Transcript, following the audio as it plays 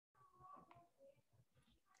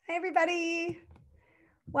Hi, everybody.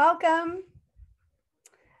 Welcome.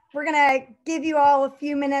 We're going to give you all a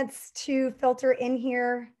few minutes to filter in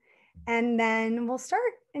here, and then we'll start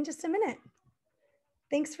in just a minute.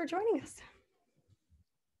 Thanks for joining us.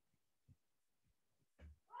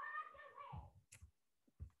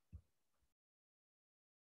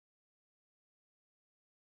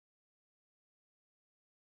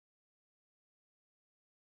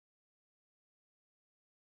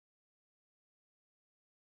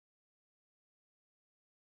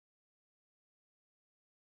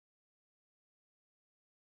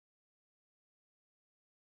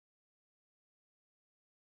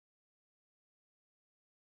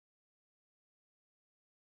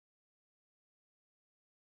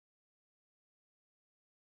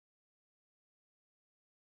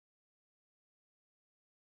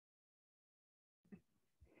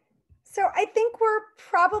 So I think we're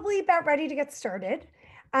probably about ready to get started.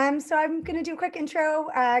 So I'm going to do a quick intro.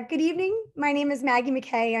 Good evening. My name is Maggie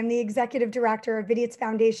McKay. I'm the Executive Director of Vidiots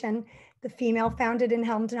Foundation, the female-founded and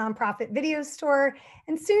helmed nonprofit video store,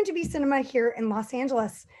 and soon to be cinema here in Los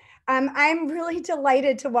Angeles. I'm really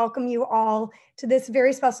delighted to welcome you all to this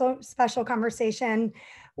very special conversation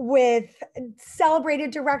with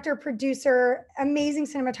celebrated director, producer, amazing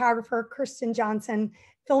cinematographer, Kirsten Johnson,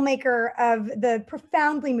 filmmaker of the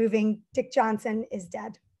profoundly moving Dick Johnson is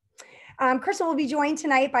Dead. Kirsten will be joined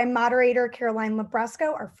tonight by moderator Caroline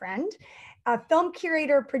Libresco, our friend, a film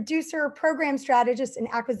curator, producer, program strategist, and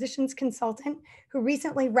acquisitions consultant who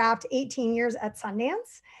recently wrapped 18 years at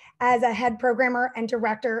Sundance as a head programmer and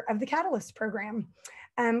director of the Catalyst program.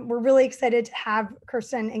 We're really excited to have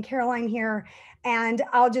Kirsten and Caroline here, and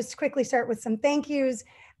I'll just quickly start with some thank yous.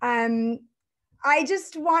 I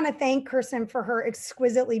just want to thank Kirsten for her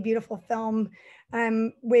exquisitely beautiful film,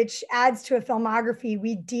 which adds to a filmography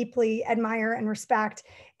we deeply admire and respect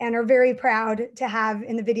and are very proud to have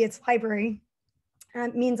in the Vidiots library.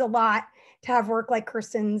 It means a lot to have work like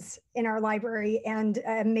Kirsten's in our library, and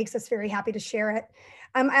makes us very happy to share it.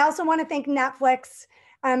 I also want to thank Netflix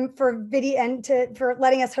for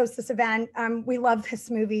letting us host this event. We love this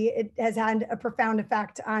movie. It has had a profound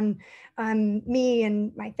effect on me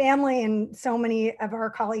and my family and so many of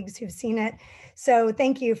our colleagues who've seen it. So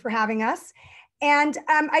thank you for having us. And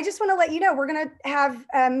I just want to let you know, we're going to have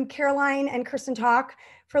Caroline and Kirsten talk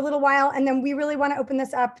for a little while, and then we really want to open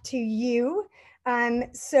this up to you.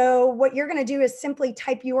 So what you're going to do is simply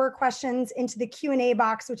type your questions into the Q&A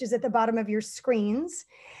box, which is at the bottom of your screens.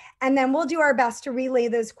 And then we'll do our best to relay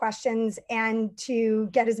those questions and to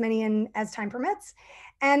get as many in as time permits.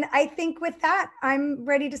 And I think with that, I'm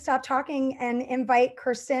ready to stop talking and invite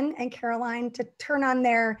Kirsten and Caroline to turn on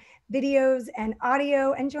their videos and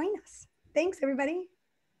audio and join us. Thanks, everybody.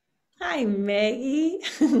 Hi, Maggie.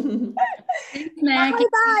 Thanks, Maggie.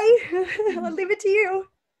 Bye. I'll leave it to you.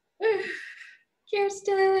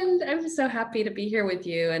 Kirsten, I'm so happy to be here with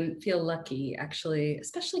you and feel lucky, actually,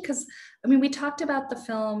 especially because, I mean, we've talked about the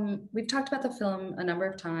film a number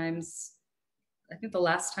of times. I think the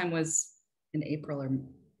last time was in April or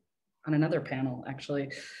on another panel,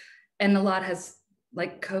 actually. And a lot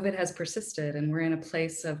like COVID has persisted, and we're in a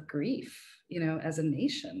place of grief, as a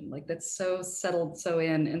nation, like that's so settled, so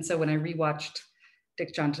in. And so when I rewatched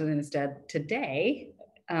Dick Johnson is Dead today,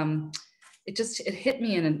 it hit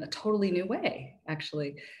me in a totally new way,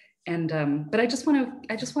 actually. And but I just want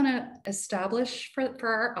to establish for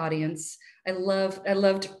our audience. I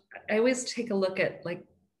always take a look at like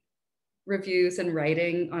reviews and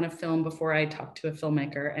writing on a film before I talk to a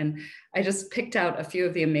filmmaker, and I just picked out a few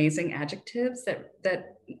of the amazing adjectives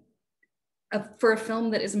that for a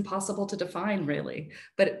film that is impossible to define, really.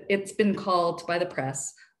 But it's been called by the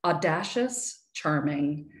press audacious,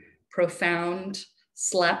 charming, profound,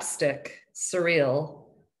 slapstick, surreal,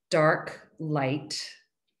 dark, light,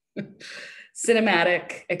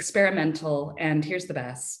 cinematic, experimental, and here's the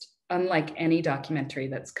best, unlike any documentary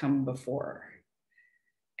that's come before.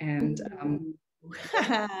 And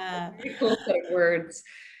very cool set of words.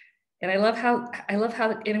 And I love how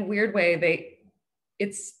in a weird way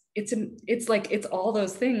it's like it's all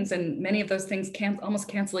those things, and many of those things almost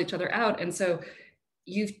cancel each other out. And so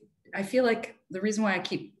I feel like the reason why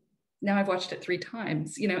now I've watched it 3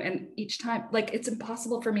 times, and each time, like, it's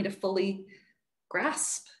impossible for me to fully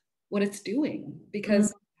grasp what it's doing,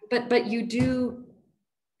 because, but you do,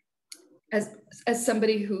 as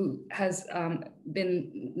somebody who has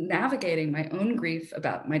been navigating my own grief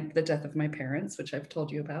about the death of my parents, which I've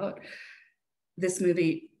told you about, this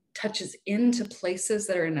movie touches into places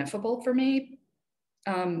that are ineffable for me,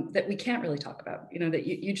 that we can't really talk about, that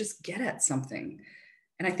you just get at something.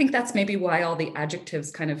 And I think that's maybe why all the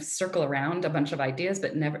adjectives kind of circle around a bunch of ideas,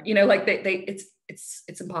 but never, you know, like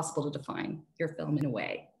it's impossible to define your film in a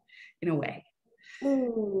way.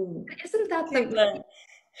 Ooh, Isn't that the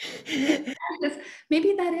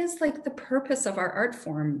maybe that is like the purpose of our art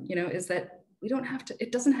form, you know, is that we don't have to,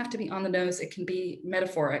 it doesn't have to be on the nose. It can be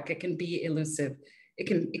metaphoric. It can be elusive. It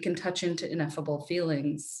can touch into ineffable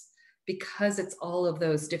feelings because it's all of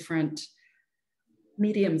those different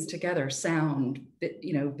mediums together, sound,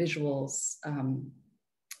 you know, visuals,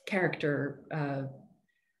 character,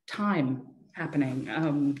 time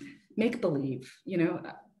happening, make believe, you know.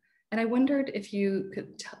 And I wondered if you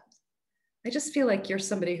could I just feel like you're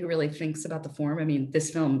somebody who really thinks about the form. I mean, this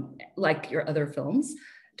film, like your other films,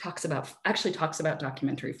 actually talks about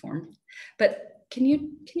documentary form. But can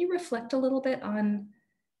you reflect a little bit on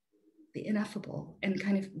the ineffable and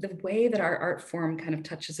kind of the way that our art form kind of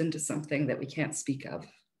touches into something that we can't speak of?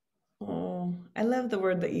 oh, I love the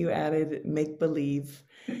word that you added, make believe.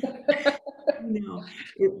 You know,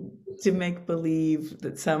 to make believe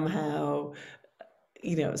that somehow,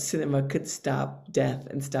 cinema could stop death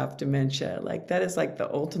and stop dementia. Like that is like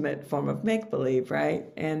the ultimate form of make believe, right?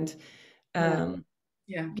 And Yeah. um,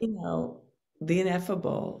 Yeah. the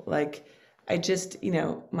ineffable. Like I just,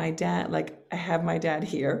 my dad, like I have my dad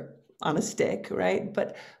here on a stick, right?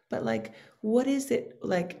 But like, what is it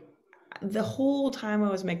like? The whole time I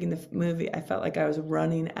was making the movie, I felt like I was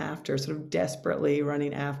running after, sort of desperately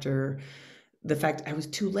running after the fact I was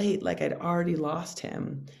too late, like I'd already lost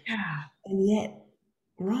him. Yeah. And yet,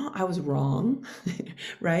 I was wrong,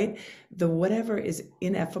 right? The whatever is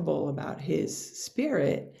ineffable about his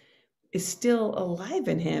spirit is still alive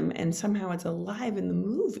in him, and somehow it's alive in the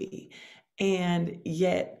movie. And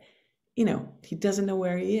yet, he doesn't know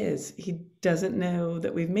where he is. He doesn't know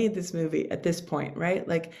that we've made this movie at this point, right?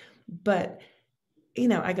 Like, but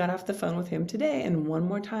I got off the phone with him today, and one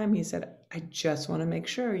more time he said, I just want to make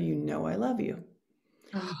sure you know I love you.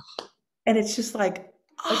 Oh, And it's just like,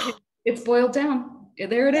 okay. It's boiled down.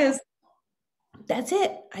 There it is. that's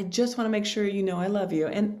it. I just want to make sure you know I love you.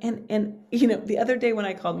 And the other day when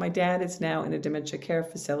I called, my dad is now in a dementia care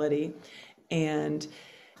facility, and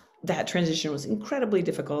that transition was incredibly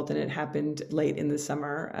difficult, and it happened late in the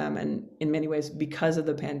summer, and in many ways because of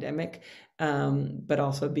the pandemic, but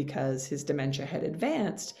also because his dementia had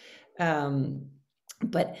advanced.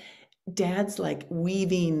 But dad's like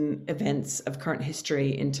weaving events of current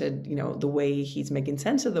history into the way he's making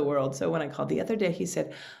sense of the world. So when I called the other day, he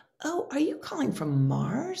said, oh, are you calling from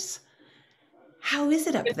Mars? How is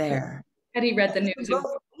it up there? Had he read the news? Yeah,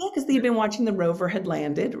 because he'd been watching the rover had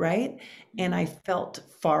landed, right? And I felt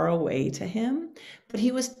far away to him, but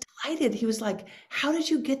he was delighted. He was like, how did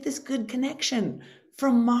you get this good connection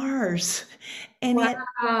from Mars? And yet,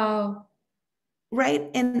 Wow. right?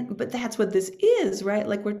 But that's what this is, right?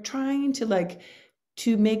 Like we're trying to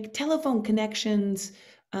make telephone connections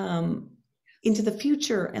into the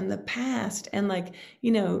future and the past. And like,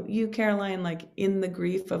 you, Caroline, like in the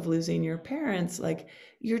grief of losing your parents, like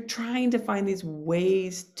you're trying to find these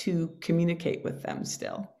ways to communicate with them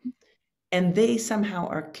still. And they somehow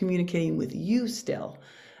are communicating with you still.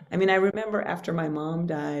 I mean, I remember after my mom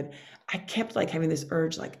died, I kept like having this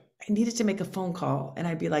urge, like I needed to make a phone call. And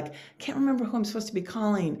I'd be like, can't remember who I'm supposed to be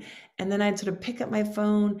calling. And then I'd sort of pick up my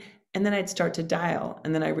phone and then I'd start to dial.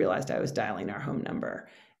 And then I realized I was dialing our home number.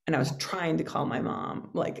 And I was trying to call my mom,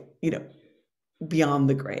 like, beyond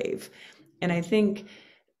the grave. And I think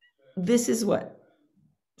this is what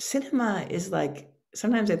cinema is like.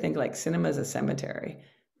 Sometimes I think like cinema is a cemetery.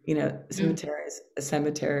 Cemetery is a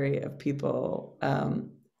cemetery of people.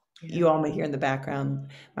 You all may hear in the background,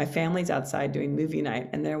 my family's outside doing movie night,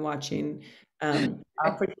 and they're watching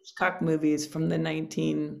Alfred Hitchcock movies from the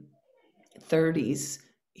 1930s,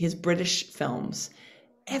 his British films.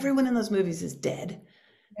 Everyone in those movies is dead.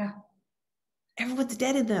 Yeah. Everyone's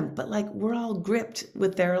dead in them, but like we're all gripped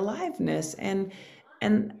with their aliveness. And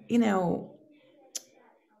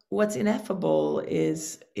what's ineffable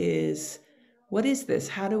is what is this?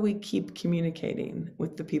 How do we keep communicating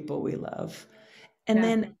with the people we love? And Yeah.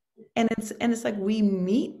 then it's like we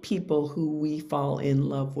meet people who we fall in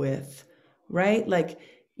love with, right? Like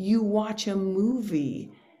you watch a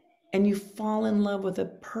movie and you fall in love with a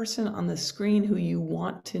person on the screen who you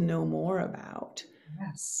want to know more about.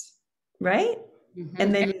 Yes. Right? Mm-hmm.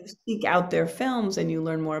 And then you seek out their films and you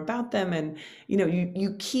learn more about them, and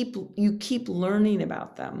you keep learning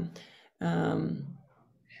about them.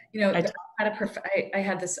 I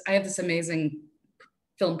have this amazing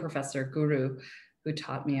film professor guru who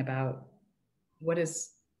taught me about what is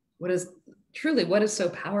truly what is so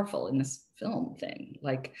powerful in this film thing.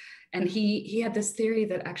 Like, and he had this theory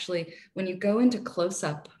that actually when you go into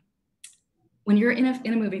close-up, when you're in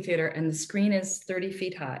a movie theater and the screen is 30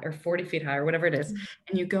 feet high or 40 feet high or whatever it is,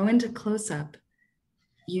 and you go into close-up,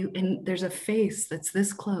 and there's a face that's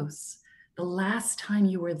this close. The last time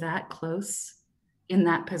you were that close in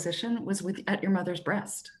that position was at your mother's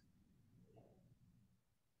breast.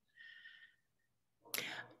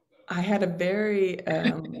 I had a very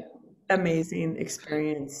amazing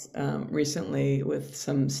experience recently with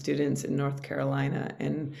some students in North Carolina,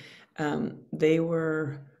 and they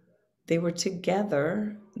were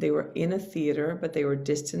together. They were in a theater, but they were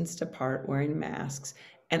distanced apart, wearing masks.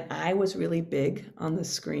 And I was really big on the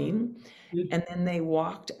screen. And then they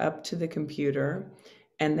walked up to the computer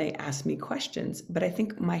and they asked me questions. But I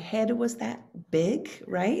think my head was that big,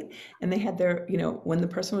 right? And they had their, when the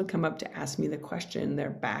person would come up to ask me the question,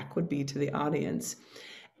 their back would be to the audience.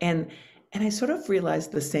 And I sort of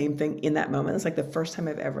realized the same thing in that moment. It's like the first time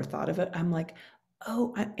I've ever thought of it. I'm like,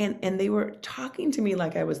 oh, and they were talking to me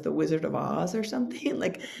like I was the Wizard of Oz or something.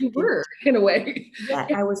 Like you were, in a way. Yeah,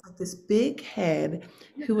 I was like this big head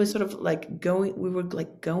who was sort of like we were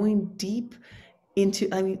like going deep into,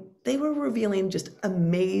 I mean, they were revealing just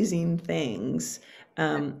amazing things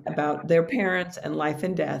about their parents and life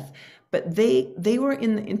and death. But they were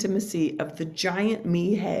in the intimacy of the giant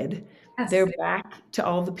me head, Yes. their back to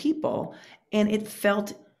all the people, and it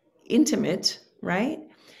felt intimate, right?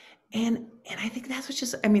 And I think that's what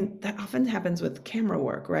just, I mean, that often happens with camera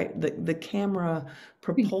work, right? The camera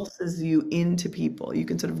propulses you into people. You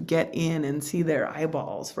can sort of get in and see their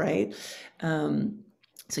eyeballs, right?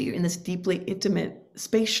 So you're in this deeply intimate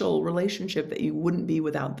spatial relationship that you wouldn't be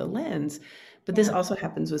without the lens. But this also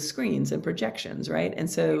happens with screens and projections, right? And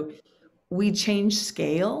so we change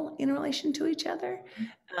scale in relation to each other.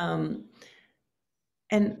 And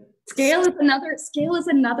scale is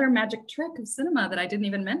another magic trick of cinema that I didn't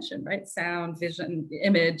even mention, right? Sound, vision,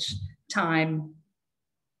 image, time.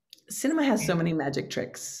 Cinema has so many magic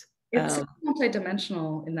tricks. It's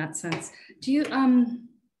multidimensional in that sense. Do you,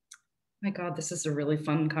 my God, this is a really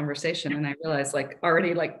fun conversation. And I realize like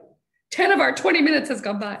already like 10 of our 20 minutes has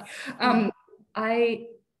gone by.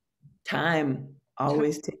 Time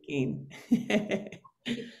always ticking. I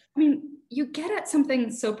mean, you get at something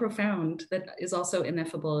so profound that is also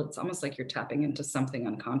ineffable. It's almost like you're tapping into something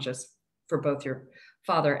unconscious for both your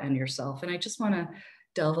father and yourself. And I just want to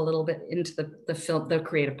delve a little bit into the film, the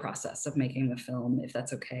creative process of making the film, if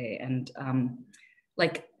that's okay. And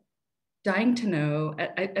like dying to know,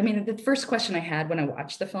 I mean, the first question I had when I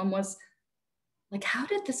watched the film was like, how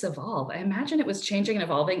did this evolve? I imagine it was changing and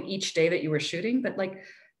evolving each day that you were shooting, but like,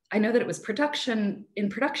 I know that it was production. In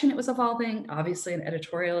production, it was evolving. Obviously, in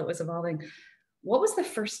editorial, it was evolving. What was the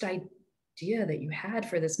first idea that you had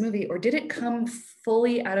for this movie? Or did it come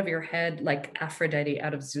fully out of your head, like Aphrodite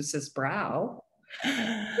out of Zeus's brow?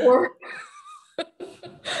 Or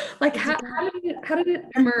like, how did it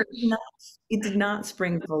emerge? It did not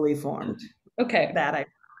spring fully formed. Okay. That I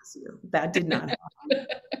promise you. That did not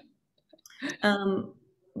happen.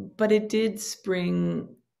 But it did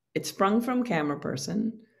spring, it sprung from Camera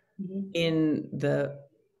Person. In the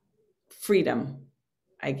freedom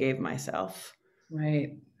I gave myself.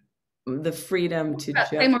 Right. The freedom to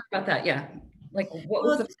just say more about that. Yeah. Like what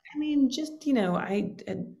was I mean, just, as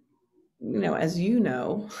you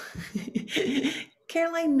know,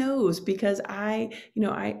 Caroline knows because I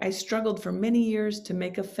struggled for many years to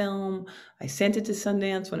make a film. I sent it to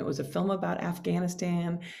Sundance when it was a film about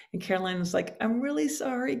Afghanistan. And Caroline was like, I'm really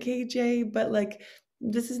sorry, KJ, but like,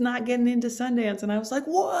 this is not getting into Sundance. And I was like,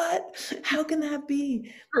 what? How can that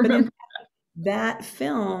be? But that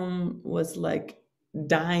film was like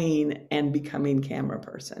dying and becoming Camera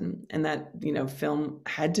Person. And that, film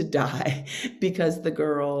had to die because the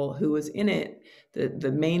girl who was in it,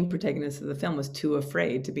 the main protagonist of the film, was too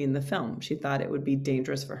afraid to be in the film. She thought it would be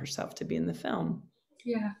dangerous for herself to be in the film.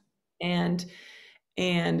 Yeah. And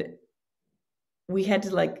we had to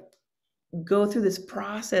like go through this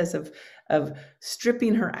process of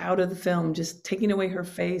stripping her out of the film, just taking away her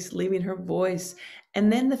face, leaving her voice. And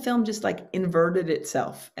then the film just like inverted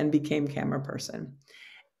itself and became Camera Person.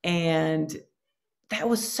 And that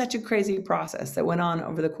was such a crazy process that went on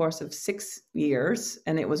over the course of 6 years.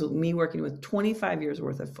 And it was me working with 25 years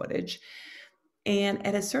worth of footage. And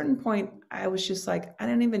at a certain point, I was just like, I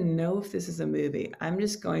don't even know if this is a movie. I'm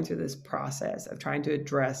just going through this process of trying to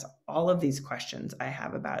address all of these questions I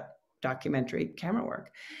have about documentary camera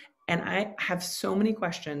work. And I have so many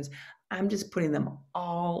questions. I'm just putting them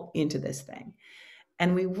all into this thing.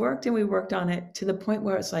 And we worked on it to the point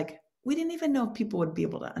where it's like, we didn't even know if people would be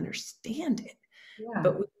able to understand it. Yeah.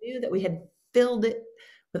 But we knew that we had filled it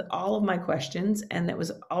with all of my questions, and that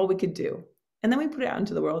was all we could do. And then we put it out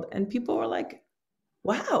into the world, and people were like,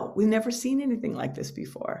 wow, we've never seen anything like this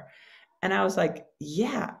before. And I was like,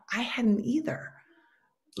 yeah, I hadn't either.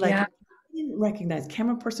 Like, Yeah. I didn't recognize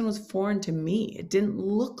camera person was foreign to me. It didn't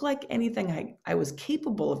look like anything I was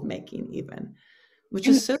capable of making even, which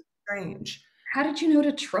is so strange. How did you know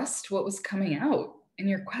to trust what was coming out in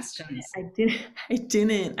your questions? I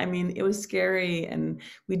didn't. I mean, it was scary, and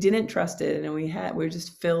we didn't trust it, and we were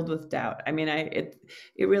just filled with doubt. I mean, it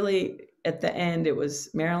really, at the end, it was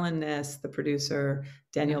Marilyn Ness, the producer,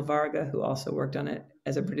 Daniel Varga, who also worked on it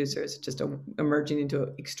as a producer, is just emerging into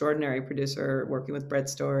an extraordinary producer, working with Brett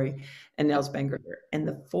Story and Nels Bengerter, and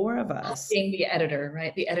the four of us. Being the editor,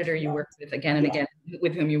 right? The editor you worked with again and again,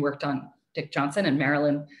 with whom you worked on Dick Johnson, and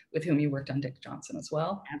Marilyn, with whom you worked on Dick Johnson as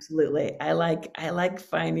well. Absolutely. I like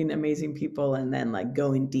finding amazing people and then like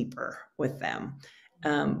going deeper with them.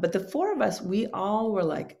 But the four of us, we all were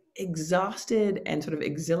like exhausted and sort of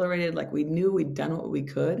exhilarated. Like we knew we'd done what we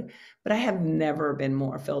could, but I have never been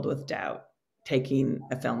more filled with doubt taking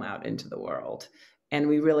a film out into the world. And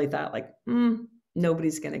we really thought like,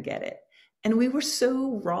 nobody's going to get it. And we were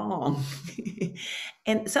so wrong.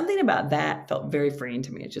 And something about that felt very freeing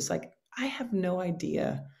to me. It's just like, I have no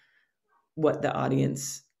idea what the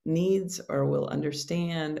audience needs or will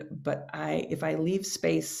understand, but if I leave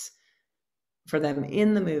space for them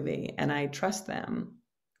in the movie and I trust them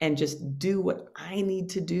and just do what I need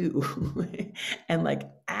to do and like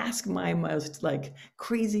ask my most like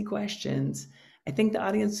crazy questions, I think the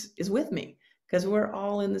audience is with me because we're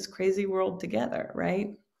all in this crazy world together,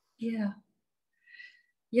 right? Yeah.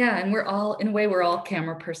 Yeah, and we're all, in a way, we're all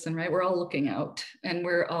camera person, right? We're all looking out, and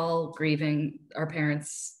we're all grieving our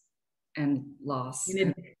parents and loss.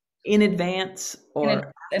 In advance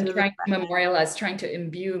or and trying to memorialize, trying to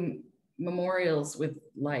imbue memorials with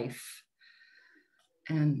life.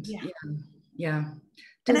 And yeah.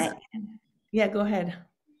 Go ahead.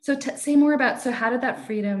 So say more about, so how did that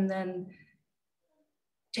freedom then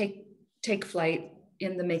take flight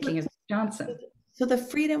in the making of Johnson? So the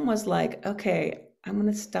freedom was like, okay, I'm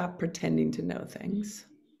going to stop pretending to know things.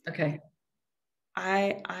 Okay.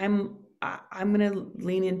 I'm going to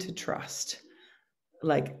lean into trust.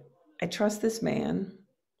 Like, I trust this man,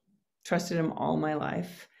 trusted him all my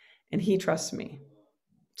life, and he trusts me.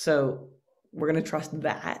 So we're going to trust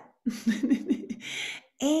that.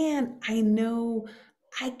 And I know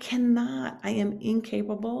I am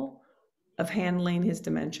incapable of handling his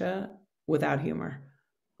dementia without humor.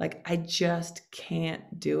 Like, I just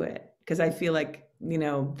can't do it. Because I feel like,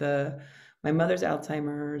 my mother's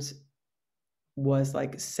Alzheimer's was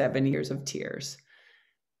like 7 years of tears.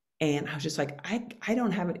 And I was just like, I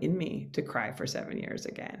don't have it in me to cry for 7 years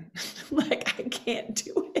again. Like, I can't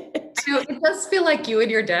do it. It does feel like you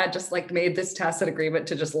and your dad just like made this tacit agreement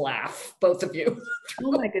to just laugh, both of you.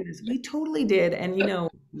 Oh my goodness, we totally did. And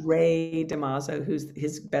Ray DeMazzo, who's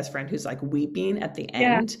his best friend, who's like weeping at the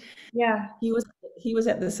end. Yeah. He was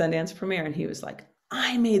at the Sundance premiere, and he was like,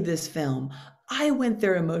 I made this film. I went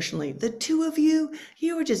there emotionally. The two of you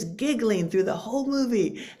were just giggling through the whole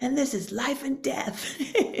movie, and this is life and death.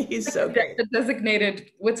 He's so great. The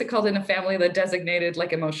designated, what's it called in a family? The designated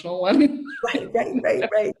like emotional one. Right.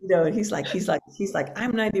 He's like,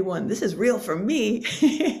 I'm 91. This is real for me.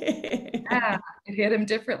 Yeah, it hit him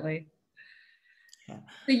differently. Yeah.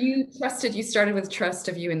 So you started with trust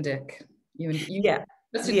of you and Dick.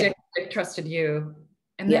 Trusted Dick, Dick trusted you.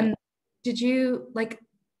 And then did you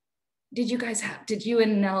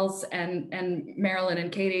and Nels and Marilyn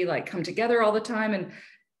and Katie like come together all the time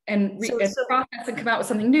and process and come out with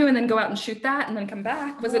something new and then go out and shoot that and then come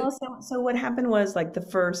back? So what happened was like the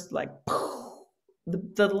first like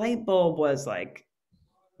the light bulb was like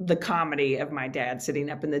the comedy of my dad sitting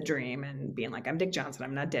up in the dream and being like, I'm Dick Johnson,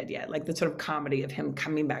 I'm not dead yet. Like the sort of comedy of him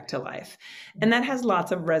coming back to life. And that has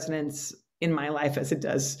lots of resonance in my life as it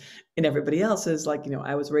does in everybody else's. Like,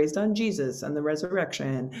 I was raised on Jesus and the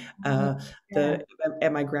resurrection.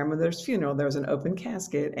 At my grandmother's funeral, there was an open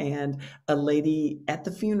casket, and a lady at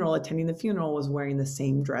the funeral, attending the funeral, was wearing the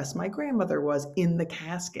same dress my grandmother was in the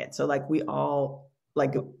casket. So like we all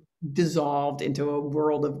like dissolved into a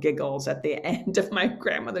world of giggles at the end of my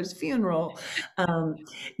grandmother's funeral.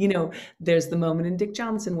 There's the moment in Dick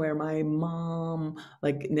Johnson where my mom,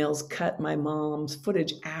 like Nels cut my mom's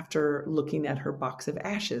footage after looking at her box of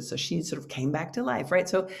ashes. So she sort of came back to life, right?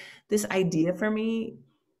 So this idea for me,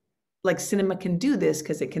 like cinema can do this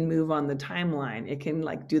because it can move on the timeline. It can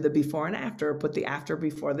like do the before and after, put the after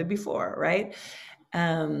before the before, right?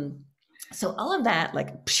 So all of that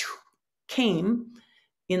like came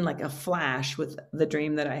in like a flash with the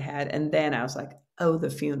dream that I had. And then I was like, oh, the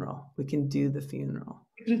funeral. We can do the funeral.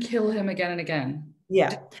 You can kill him again and again.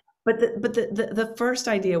 Yeah. But the first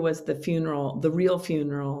idea was the funeral, the real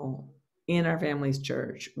funeral in our family's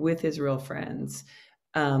church with his real friends,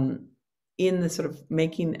 in the sort of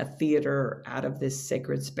making a theater out of this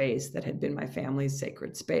sacred space that had been my family's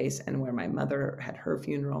sacred space and where my mother had her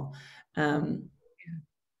funeral.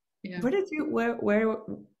 Yeah. Where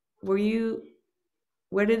were you,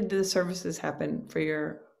 where did the services happen for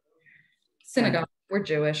your Synagogue? We're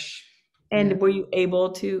Jewish. And Yeah. were you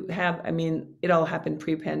able to have, I mean, it all happened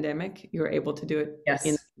pre-pandemic. You were able to do it Yes.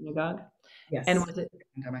 in the synagogue? Yes. And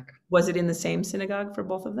Pandemic. was it in the same synagogue for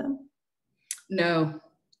both of them? No.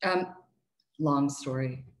 Long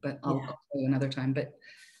story, but I'll tell you another time. But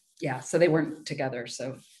yeah, so they weren't together.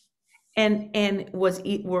 So. And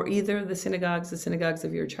were either the synagogues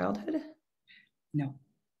of your childhood? No.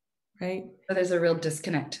 Right. So there's a real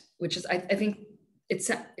disconnect, which is, I think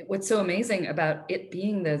it's what's so amazing about it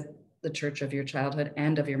being the church of your childhood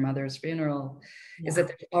and of your mother's funeral is that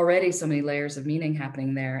there's already so many layers of meaning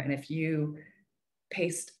happening there. And if you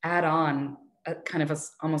add on a kind of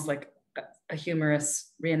almost like a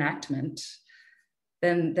humorous reenactment,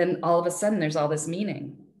 then all of a sudden there's all this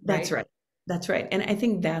meaning. Right? That's right. That's right. And I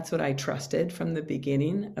think that's what I trusted from the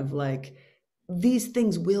beginning of like, these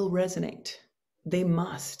things will resonate. They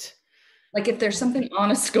must. Like if there's something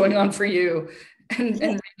honest going on for you and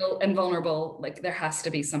real and vulnerable, like there has to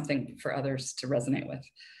be something for others to resonate with.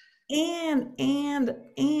 And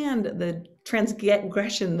the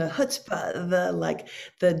transgression, the chutzpah,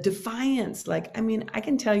 the defiance. Like, I mean, I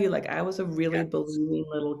can tell you, like, I was a really believing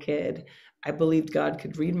little kid. I believed God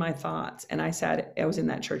could read my thoughts. And I was in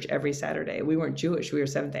that church every Saturday. We weren't Jewish. We were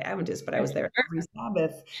Seventh-day Adventists, but I was there every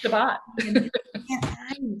Sabbath. Shabbat. And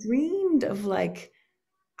I dreamed of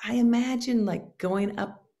I imagined going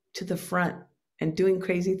up to the front and doing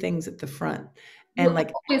crazy things at the front. And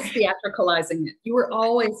always theatricalizing it. You were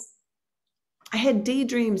always. I had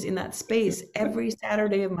daydreams in that space every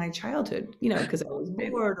Saturday of my childhood, because I was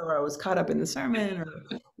bored or I was caught up in the sermon or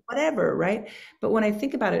whatever, right? But when I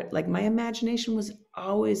think about it, my imagination was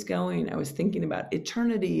always going. I was thinking about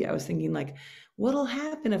eternity. I was thinking what'll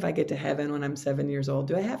happen if I get to heaven when I'm 7 years old?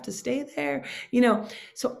 Do I have to stay there?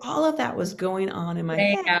 So all of that was going on in my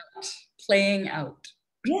head. Playing out.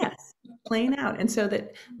 Yes, playing out. And so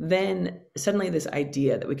that then suddenly this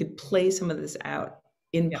idea that we could play some of this out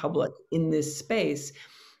in public in this space.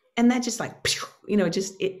 And that just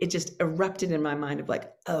it just erupted in my mind of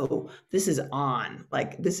oh, this is on,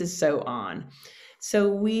 this is so on. So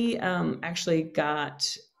we actually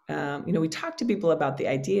got, we talked to people about the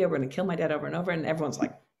idea, we're going to kill my dad over and over. And everyone's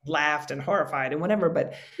laughed and horrified and whatever,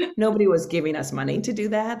 but nobody was giving us money to do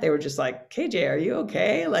that. They were just KJ, are you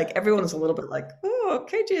okay? Everyone was a little bit oh,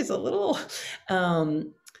 KJ is a little,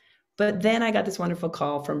 but then I got this wonderful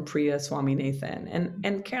call from Priya Swaminathan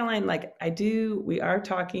and Caroline, we are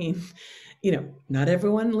talking, not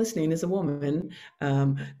everyone listening is a woman.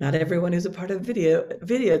 Not everyone who's a part of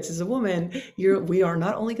Vidiots is a woman. We are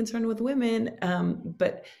not only concerned with women,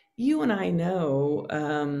 but you and I know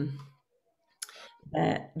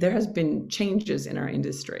that there has been changes in our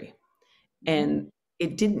industry. And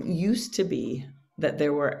it didn't used to be that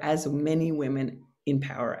there were as many women in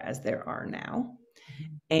power as there are now.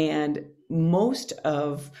 And most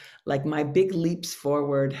of my big leaps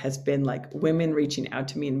forward has been women reaching out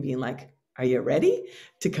to me and being are you ready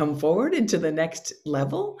to come forward into the next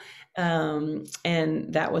level?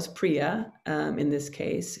 And that was Priya in this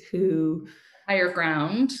case, who higher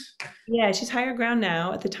ground. Yeah, she's higher ground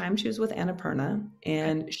now. At the time she was with Annapurna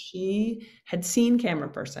and she had seen Camera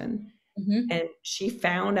Person. And she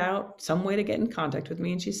found out some way to get in contact with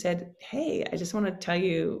me. And she said, hey, I just want to tell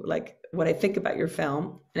you what I think about your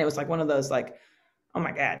film. And it was one of those oh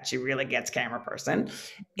my God, she really gets Camera Person.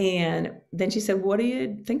 And then she said, what are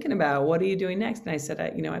you thinking about? What are you doing next? And I said,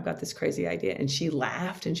 I've got this crazy idea. And she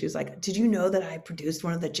laughed and she was like, did you know that I produced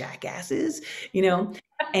one of the Jackasses? And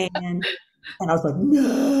I was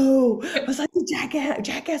no. I was the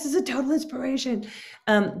Jackass is a total inspiration.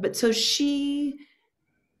 But so she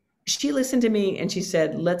listened to me and she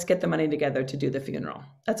said, let's get the money together to do the funeral.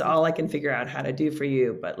 That's all I can figure out how to do for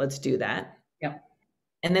you, but let's do that. Yeah.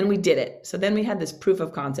 And then we did it. So then we had this proof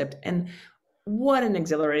of concept and what an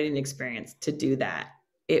exhilarating experience to do that.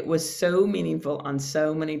 It was so meaningful on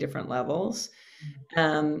so many different levels.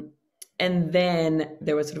 And then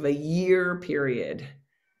there was sort of a year period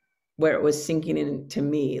where it was sinking into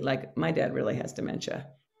me, my dad really has dementia.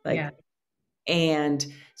 And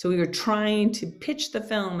so we were trying to pitch the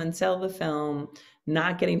film and sell the film,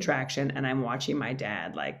 not getting traction. And I'm watching my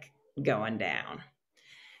dad going down.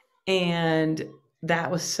 And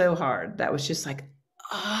that was so hard. That was just like,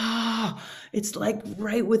 oh, it's like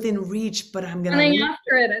right within reach, but I'm gonna Running lose.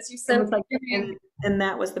 after it, as you And said. it's like, and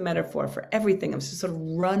that was the metaphor for everything. I was just sort of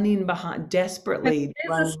running behind, desperately It's a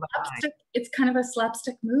running behind. slapstick. It's kind of a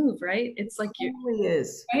slapstick move, right? It's like It totally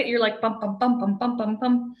is. right? You're like bum bum bum bum bum bum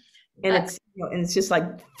bum. And it's, you know, and it's just like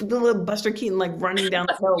the little Buster Keaton, like running down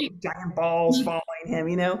the hill, with giant balls following him,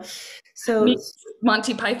 you know? So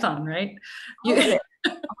Monty Python, right? all of it,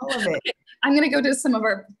 all of it. I'm going to go to some of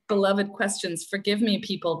our beloved questions. Forgive me,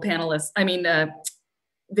 people, panelists. I mean,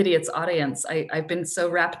 Vidiots audience. I've been so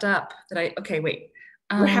wrapped up that okay, wait.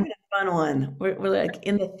 We're having a fun one. We're like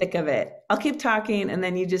in the thick of it. I'll keep talking and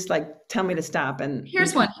then you just like tell me to stop. And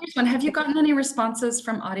here's one. Have you gotten any responses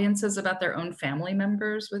from audiences about their own family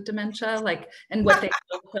members with dementia? Like, and what they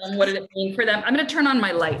film, what did it mean for them? I'm going to turn on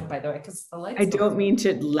my light, by the way, because the lights. I don't mean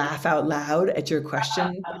to laugh out loud at your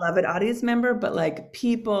question, beloved audience member, but like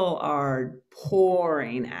people are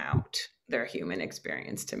pouring out their human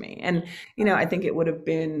experience to me. And, you know, I think it would have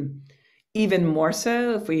been even more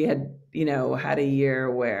so if we had, you know, had a year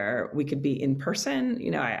where we could be in person. You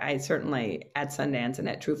know, I certainly at Sundance and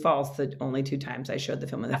at True False, the only 2 times I showed the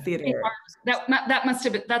film in the theater. That must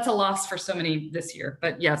have been, that's a loss for so many this year,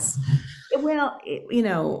 but yes. Well, you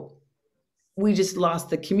know, we just lost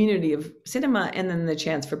the community of cinema and then the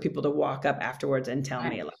chance for people to walk up afterwards and tell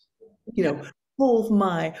me, like, you know, both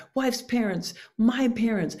my wife's parents, my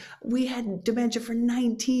parents, we had dementia for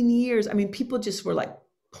 19 years. I mean, people just were like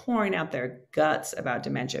pouring out their guts about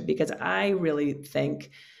dementia because I really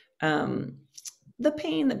think the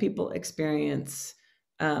pain that people experience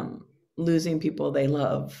losing people they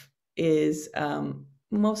love is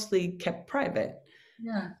mostly kept private.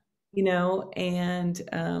 Yeah. You know, and,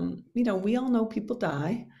 you know, we all know people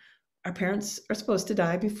die. Our parents are supposed to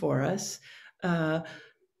die before us.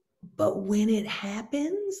 But when it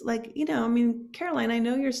happens, like, you know, I mean, Caroline, I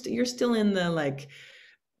know you're still in the like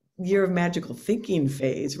year of magical thinking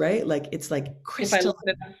phase, right? Like, it's like crystal. If I look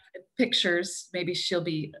at pictures, maybe she'll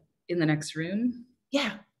be in the next room.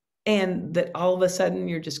 Yeah. And that all of a sudden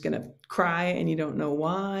you're just going to cry and you don't know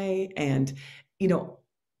why. And, you know,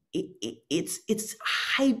 it's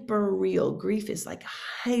hyper real. Grief is like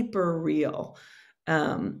hyper real.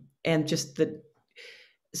 And just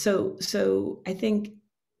so I think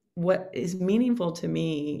what is meaningful to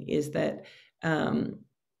me is that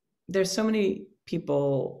there's so many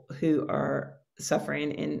people who are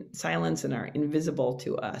suffering in silence and are invisible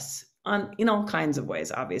to us in all kinds of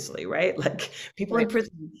ways, obviously, right? Like people in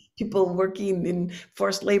prison, people working in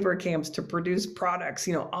forced labor camps to produce products,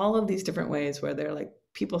 you know, all of these different ways where they're like,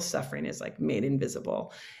 people's suffering is like made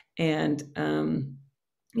invisible. And,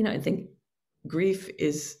 you know, I think grief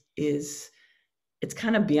is it's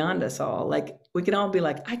kind of beyond us all. Like we can all be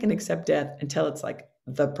like, I can accept death until it's like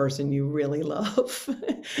the person you really love.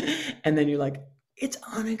 And then you're like, it's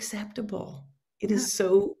unacceptable. It is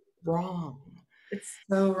so wrong. It's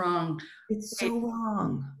so wrong. It's so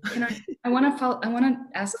wrong. I want to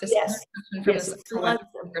ask this question from this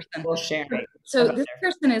person. So this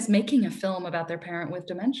person is making a film about their parent with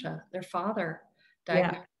dementia. Their father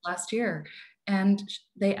died last year. And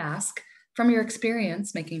they ask, from your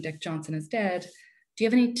experience making Dick Johnson is Dead, do you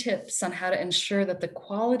have any tips on how to ensure that the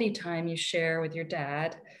quality time you share with your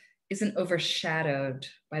dad isn't overshadowed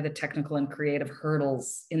by the technical and creative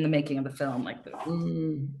hurdles in the making of the film? Like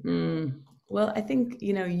Well, I think,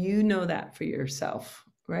 you know that for yourself,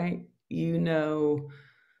 right? You know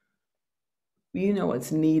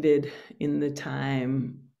what's needed in the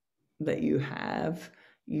time that you have.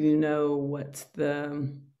 You know what's the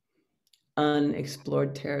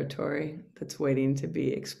unexplored territory that's waiting to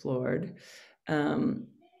be explored.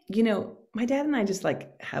 You know, my dad and I just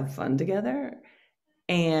like have fun together.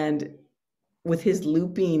 And with his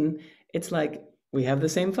looping, it's like, we have the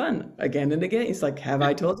same fun again and again. He's like, have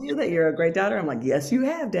I told you that you're a great daughter? I'm like, yes, you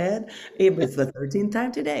have, Dad. It was the 13th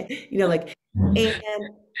time today. You know, like,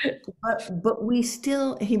 but we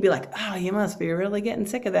still, he'd be like, oh, you must be really getting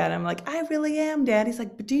sick of that. I'm like, I really am, Dad. He's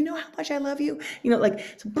like, but do you know how much I love you? You know, like,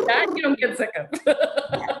 so, that you don't get sick of.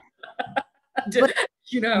 But,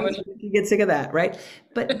 you know how much you get sick of that, right?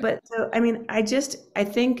 But so, I mean, I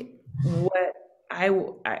think what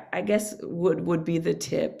I guess would be the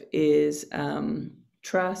tip is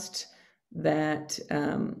trust that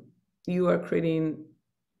you are creating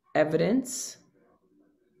evidence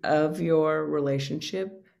of your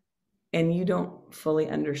relationship and you don't fully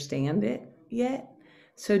understand it yet.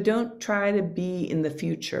 So don't try to be in the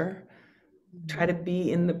future, try to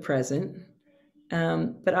be in the present.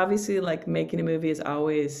 But obviously, like making a movie is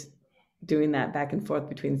always doing that back and forth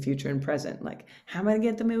between future and present. Like, how am I gonna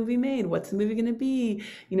get the movie made? What's the movie gonna be?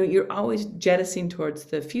 You know, you're always jettisoning towards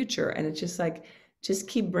the future, and it's just like, just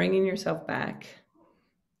keep bringing yourself back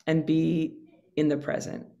and be in the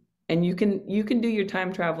present. And you can do your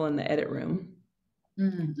time travel in the edit room.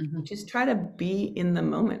 Mm-hmm. Just try to be in the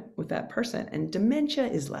moment with that person. And dementia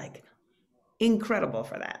is like incredible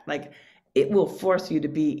for that. Like, it will force you to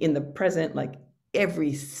be in the present like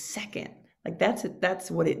every second. Like, that's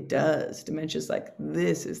what it does. Dementia's like,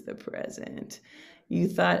 this is the present. You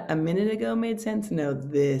thought a minute ago made sense? No,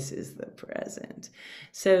 this is the present.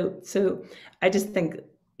 So I just think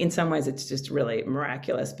in some ways it's just really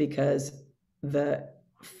miraculous, because the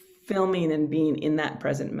filming and being in that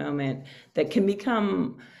present moment, that can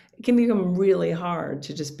become really hard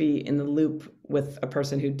to just be in the loop with a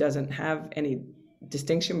person who doesn't have any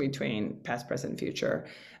distinction between past, present, and future.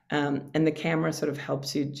 And the camera sort of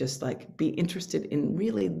helps you just like be interested in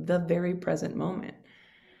really the very present moment.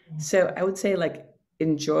 So I would say, like,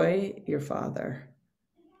 enjoy your father,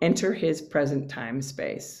 enter his present time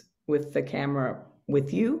space with the camera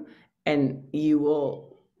with you, and you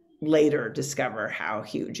will later discover how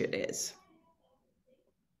huge it is.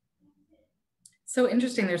 So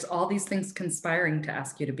interesting. There's all these things conspiring to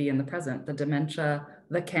ask you to be in the present: the dementia,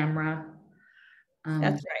 the camera.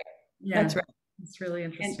 That's right. Yeah, That's right. it's really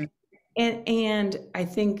interesting. And I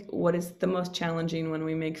think what is the most challenging when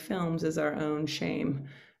we make films is our own shame,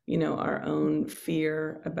 you know, our own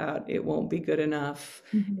fear about it won't be good enough,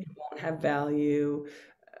 it won't have value,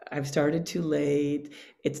 I've started too late,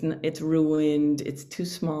 it's ruined, it's too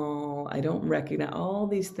small, I don't recognize all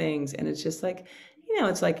these things. And it's just like, you know,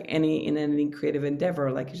 it's like in any creative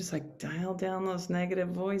endeavor, like, you just like dial down those negative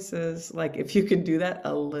voices. Like, if you could do that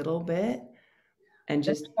a little bit and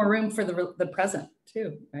There's just more room for the present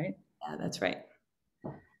too, right? yeah, that's right.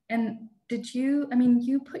 And did you, I mean,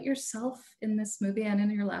 you put yourself in this movie and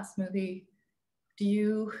in your last movie. How do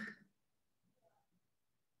you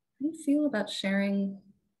feel about sharing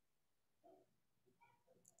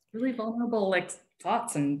really vulnerable like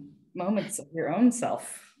thoughts and moments of your own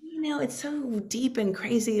self? You know, it's so deep and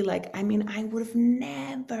crazy. Like, I mean, I would have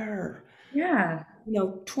never, Yeah.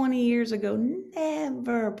 20 years ago,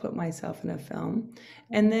 never put myself in a film.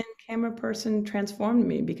 And then camera person transformed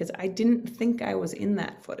me, because I didn't think I was in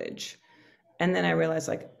that footage. And then I realized,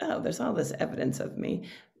 like, oh, there's all this evidence of me.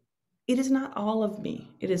 It is not all of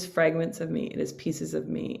me. It is fragments of me. It is pieces of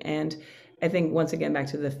me. And I think, once again, back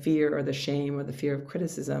to the fear or the shame or the fear of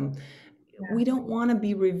criticism, we don't want to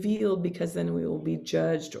be revealed, because then we will be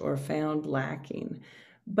judged or found lacking.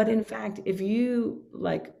 But in fact, if you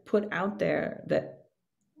like put out there that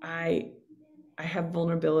I have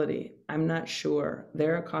vulnerability, I'm not sure,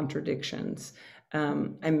 there are contradictions,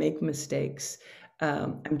 I make mistakes,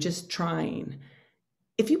 I'm just trying.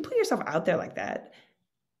 If you put yourself out there like that,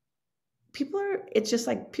 it's just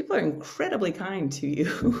like people are incredibly kind to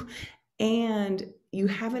you and you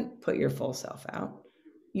haven't put your full self out.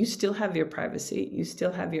 You still have your privacy. You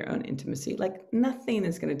still have your own intimacy. Like, nothing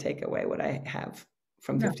is going to take away what I have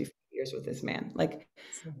from 55 years with this man. Like,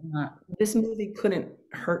 this movie couldn't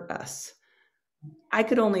hurt us. I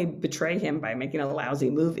could only betray him by making a lousy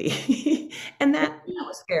movie. And that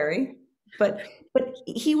was scary, but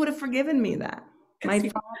he would have forgiven me that. My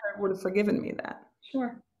father would have forgiven me that.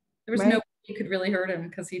 Sure. There was no way you could really hurt him,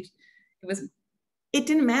 because it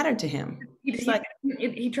didn't matter to him.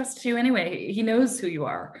 He trusts you anyway. He knows who you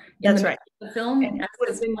are. That's right. The film, he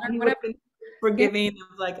would have been forgiving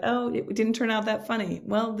of like, oh, it didn't turn out that funny.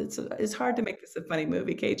 Well, it's hard to make this a funny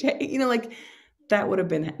movie, KJ. You know, like, that would have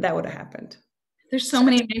happened. There's so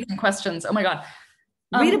many amazing questions. Oh my God.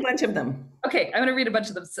 Read a bunch of them. Okay, I'm going to read a bunch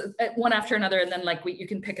of them, one after another, and then like you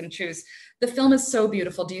can pick and choose. The film is so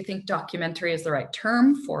beautiful. Do you think documentary is the right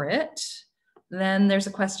term for it? Then there's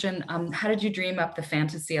a question, how did you dream up the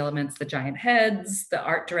fantasy elements, the giant heads, the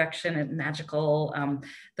art direction and magical,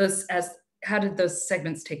 how did those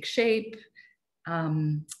segments take shape?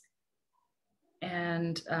 I'm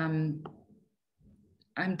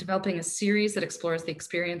developing a series that explores the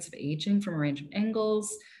experience of aging from a range of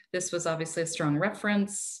angles. This was obviously a strong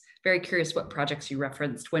reference. Very curious what projects you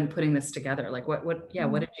referenced when putting this together. Like what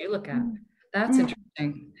did you look at? That's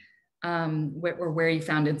interesting. Where you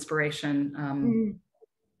found inspiration.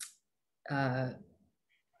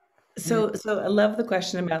 So I love the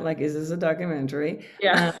question about like, is this a documentary?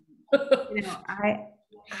 Yeah. You know,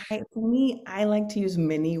 for me, I like to use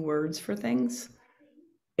many words for things.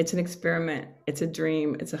 It's an experiment, it's a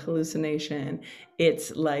dream, it's a hallucination,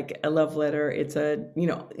 it's like a love letter, it's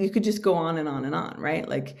you could just go on and on and on, right?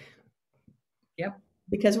 Like, yep.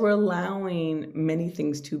 because we're allowing many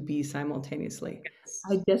things to be simultaneously. Yes.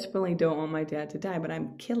 I desperately don't want my dad to die, but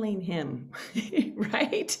I'm killing him,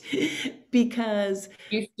 right? Because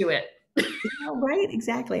Used to it. right,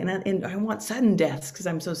 exactly. And I want sudden deaths because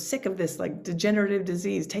I'm so sick of this like degenerative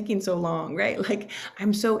disease taking so long, right? Like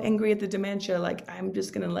I'm so angry at the dementia, like I'm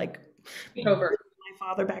just gonna like Over. put my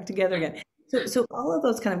father back together again. So all of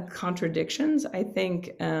those kind of contradictions, I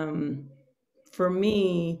think, for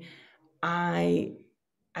me, I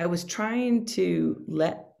I was trying to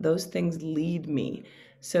let those things lead me.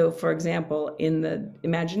 So, for example, in the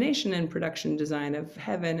imagination and production design of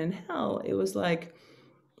heaven and hell, it was like,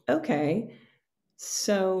 okay,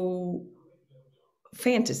 so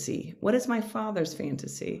fantasy. What is my father's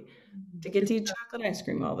fantasy? To get to eat chocolate ice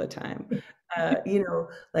cream all the time.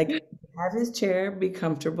 Like have his chair, be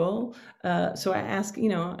comfortable. So I ask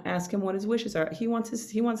him what his wishes are. He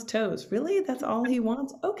wants toes. Really? That's all he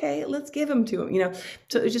wants? Okay, let's give him to him.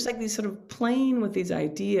 So it's just like these sort of playing with these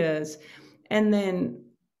ideas and then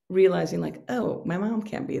realizing like, oh, my mom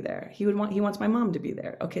can't be there. He wants my mom to be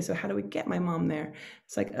there. Okay, so how do we get my mom there?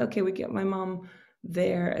 It's like, okay, we get my mom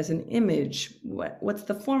there as an image. What's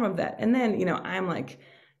the form of that? And then, I'm like,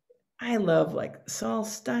 I love like Saul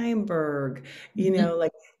Steinberg,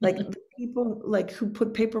 like the people like who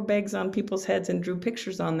put paper bags on people's heads and drew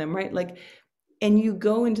pictures on them, right? Like, and you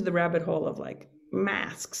go into the rabbit hole of like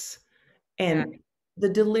masks, and the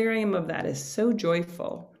delirium of that is so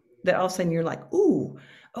joyful that all of a sudden you're like, ooh,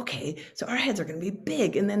 okay, so our heads are going to be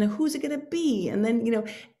big, and then who's it going to be? And then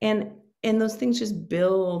and those things just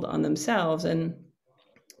build on themselves, and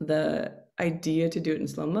the idea to do it in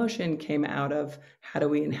slow motion came out of how do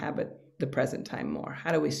we inhabit the present time more?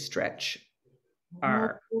 How do we stretch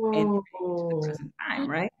our entry into the present time,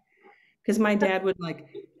 right? Because my dad would like,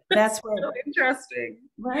 that's so interesting.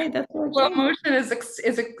 right? That's where slow motion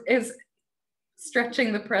is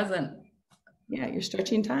stretching the present. Yeah, you're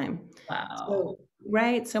stretching time. Wow. So,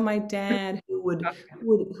 right. So my dad who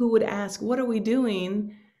would ask, what are we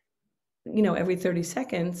doing? Every 30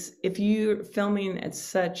 seconds, if you're filming at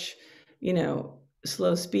such,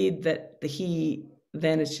 slow speed that he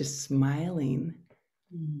then is just smiling.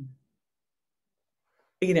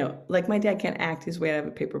 Like my dad can't act his way out of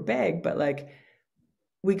a paper bag, but like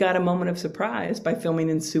we got a moment of surprise by filming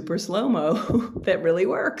in super slow-mo that really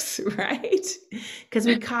works, right? Because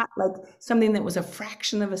we caught like something that was a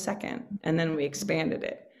fraction of a second and then we expanded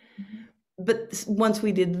it. But once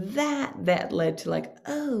we did that, that led to like,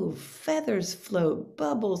 oh, feathers float,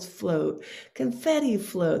 bubbles float, confetti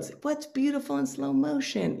floats. What's beautiful in slow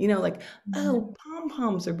motion? Oh,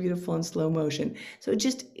 pom-poms are beautiful in slow motion. So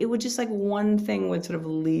it would just like one thing would sort of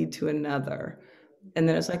lead to another. And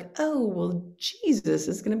then it's like, oh, well, Jesus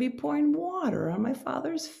is going to be pouring water on my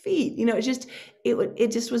father's feet.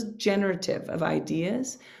 It just was generative of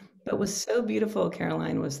ideas. But what's so beautiful,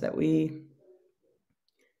 Caroline, was that we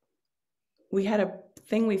had a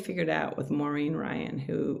thing we figured out with Maureen Ryan,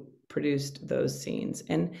 who produced those scenes.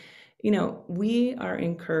 And, we are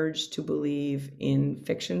encouraged to believe in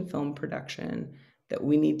fiction film production that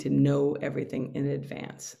we need to know everything in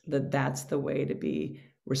advance, that's the way to be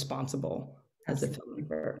responsible as a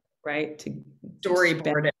filmmaker, right? To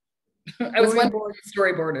storyboard it. I was wondering,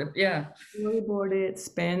 storyboarded, yeah. Storyboard it,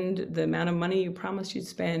 spend the amount of money you promised you'd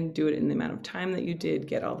spend, do it in the amount of time that you did,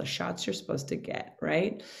 get all the shots you're supposed to get,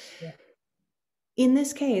 right? Yeah. In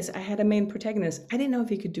this case, I had a main protagonist. I didn't know if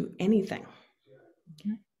he could do anything.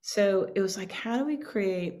 Mm-hmm. So it was like, how do we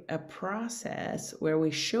create a process where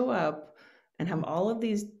we show up and have all of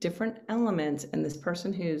these different elements, and this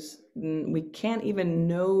person we can't even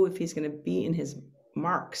know if he's going to be in his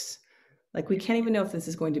marks. Like we can't even know if this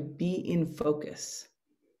is going to be in focus.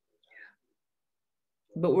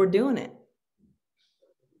 But we're doing it.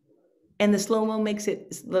 And the slow-mo makes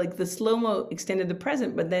it like the slow-mo extended the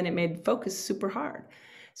present, but then it made focus super hard.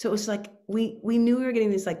 So it was like we knew we were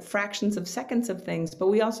getting these like fractions of seconds of things, but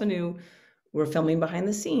we also knew we're filming behind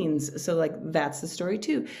the scenes. So like that's the story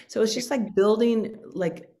too. So it's just like building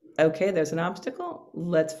like, okay, there's an obstacle.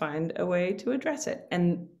 Let's find a way to address it.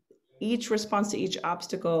 And each response to each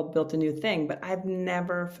obstacle built a new thing. But I've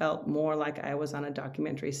never felt more like I was on a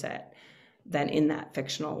documentary set than in that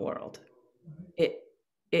fictional world.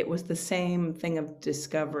 It was the same thing of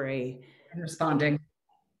discovery and responding.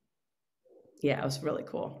 Yeah, it was really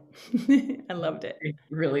cool. I loved it.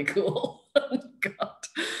 Really cool. Oh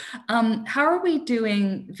God. How are we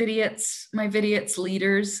doing Vidiots, my Vidiots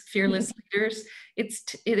leaders, fearless leaders? It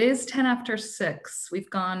is 10 after 6. We've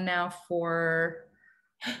gone now for...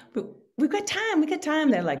 We've got time. We got time.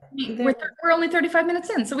 They're like... We're only 35 minutes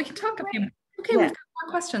in, so we can talk a few minutes. Okay, yeah. We've got more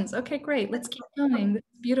questions. Okay, great. Let's keep going. This is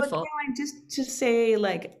But beautiful. Caroline, just to say,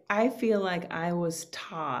 like, I feel like I was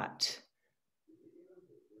taught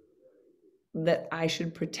that I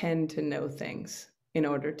should pretend to know things in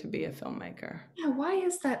order to be a filmmaker. Yeah, why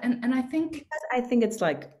is that? And I think I think it's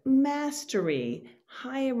like mastery,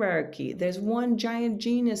 hierarchy. There's one giant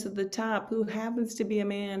genius at the top who happens to be a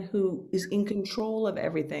man who is in control of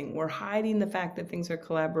everything. We're hiding the fact that things are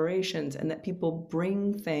collaborations and that people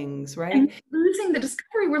bring things, right? and losing the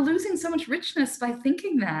discovery. We're losing so much richness by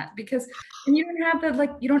thinking that, because and you don't have the,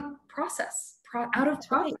 like, you don't process out of That's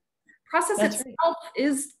process. right. Process That's itself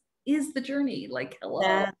right. is the journey. Like, hello.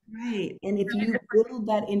 That's right. And if Really you different. build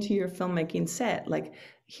that into your filmmaking set, like,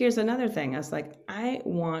 here's another thing. I was like, I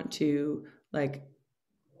want to like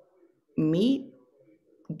meet,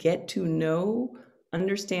 get to know,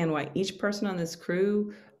 understand why each person on this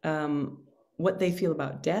crew, what they feel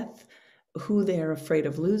about death, who they're afraid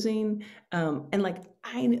of losing, and like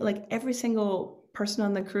like every single person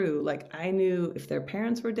on the crew, like I knew if their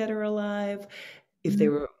parents were dead or alive, if they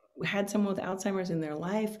had someone with Alzheimer's in their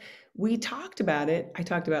life. We talked about it. I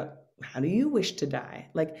talked about, how do you wish to die?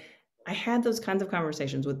 Like, I had those kinds of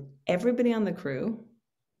conversations with everybody on the crew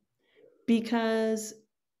because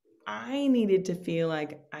I needed to feel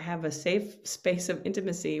like I have a safe space of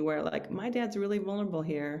intimacy where, like, my dad's really vulnerable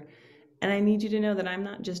here. And I need you to know that I'm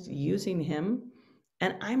not just using him,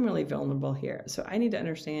 and I'm really vulnerable here. So I need to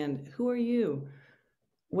understand, who are you?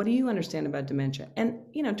 What do you understand about dementia? And,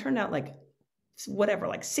 it turned out like whatever,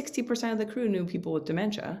 like 60% of the crew knew people with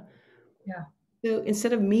dementia. Yeah. So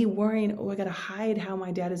instead of me worrying, oh, I got to hide how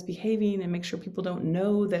my dad is behaving and make sure people don't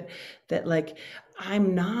know that like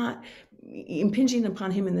I'm not impinging upon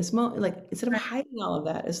him in this moment, like instead of hiding all of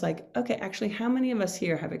that, it's like, okay, actually, how many of us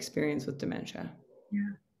here have experience with dementia?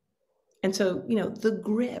 Yeah. And so, the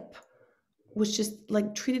grip was just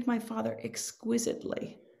like treated my father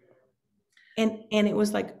exquisitely. And it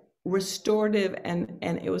was like restorative, and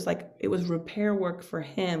it was like, it was repair work for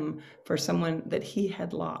him, for someone that he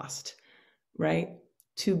had lost, right?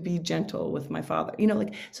 To be gentle with my father,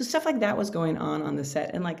 like, so stuff like that was going on the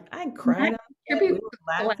set. And like, I cried on the set, we were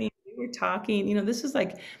laughing, we were talking, this is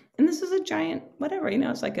like, and this is a giant, whatever,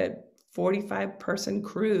 it's like a 45 person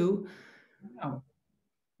crew. Wow.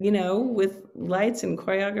 With lights and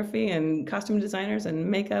choreography and costume designers and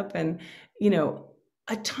makeup and,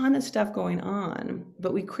 a ton of stuff going on.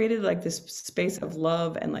 But we created like this space of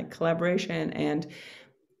love and like collaboration, and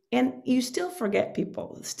you still forget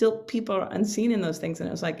people. Still, people are unseen in those things. And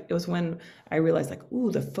it was when I realized, like,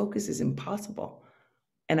 ooh, the focus is impossible.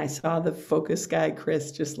 And I saw the focus guy,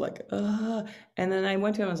 Chris, just like, and then I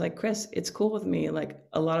went to him, I was like, Chris, it's cool with me. Like,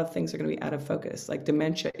 a lot of things are going to be out of focus. Like,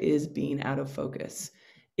 dementia is being out of focus.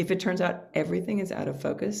 If it turns out everything is out of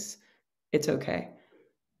focus, it's okay.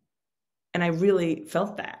 And I really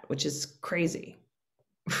felt that, which is crazy.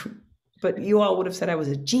 But you all would have said I was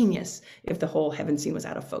a genius if the whole heaven scene was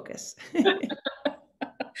out of focus.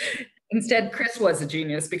 Instead, Chris was a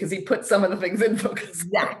genius because he put some of the things in focus.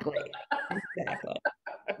 Exactly.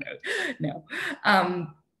 No.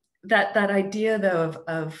 That idea though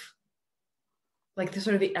of like the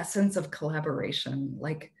sort of the essence of collaboration,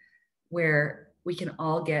 like where we can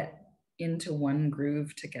all get into one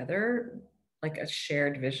groove together, like a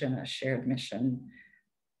shared vision, a shared mission,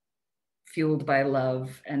 fueled by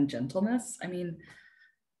love and gentleness. I mean,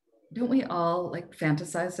 don't we all like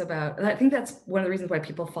fantasize about, and I think that's one of the reasons why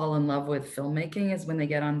people fall in love with filmmaking, is when they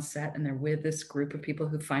get on set and they're with this group of people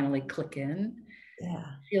who finally click in. Yeah.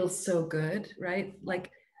 It feels so good, right?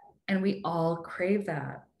 Like, and we all crave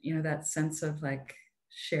that, that sense of like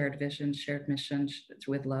shared vision, shared mission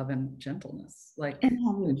with love and gentleness, like, and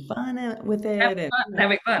having fun with it,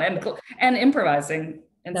 having fun and improvising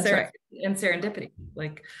and that's right. and serendipity,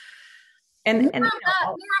 like, and more of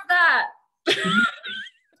that.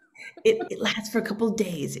 It lasts for a couple of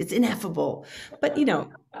days. It's ineffable. But,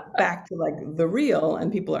 back to like the real,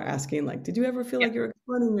 and people are asking, like, did you ever feel like you're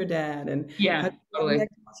exploiting your dad? And how did you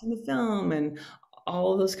react to watching the film? And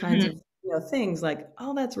all of those kinds of things, like,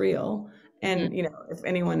 oh, that's real. And, if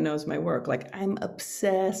anyone knows my work, like, I'm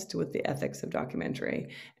obsessed with the ethics of documentary,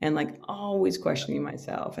 and like always questioning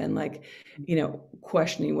myself, and like,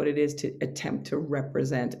 questioning what it is to attempt to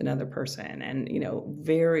represent another person, and,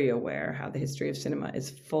 very aware how the history of cinema is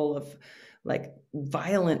full of like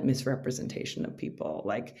violent misrepresentation of people,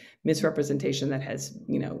 like misrepresentation that has,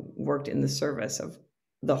 worked in the service of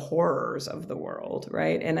the horrors of the world,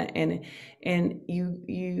 right? And I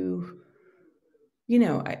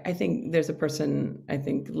think there's a person, I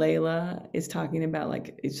think Layla is talking about,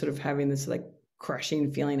 like, it's sort of having this like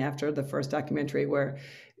crushing feeling after the first documentary, where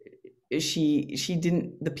she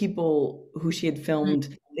didn't, the people who she had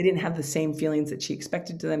filmed, they didn't have the same feelings that she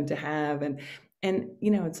expected them to have. And,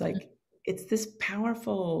 you know, it's like, it's this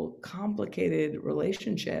powerful, complicated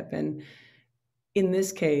relationship. And in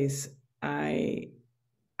this case, I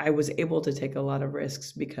was able to take a lot of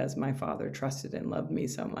risks because my father trusted and loved me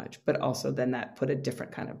so much, but also then that put a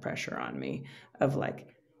different kind of pressure on me of like,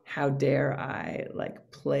 how dare I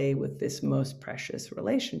like play with this most precious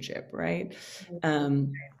relationship, right?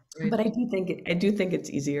 But I do think it's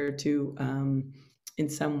easier to, in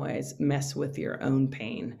some ways, mess with your own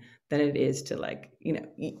pain than it is to like, you know,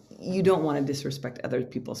 you don't want to disrespect other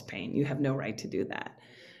people's pain. You have no right to do that.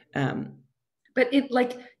 But it,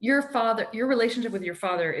 like, your relationship with your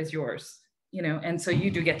father is yours, you know, and so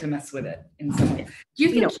you do get to mess with it in some way. Do you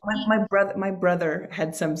think my brother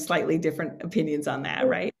had some slightly different opinions on that,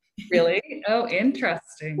 right? Really? Oh,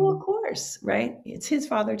 interesting. Well, of course, right? It's his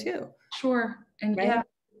father too. Sure. And right?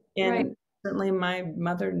 Yeah, and right. Certainly my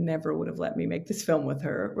mother never would have let me make this film with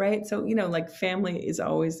her, right? So, you know, like family is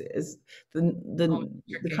always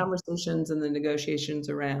the conversations and the negotiations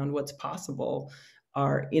around what's possible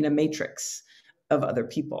are in a matrix of other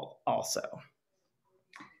people also.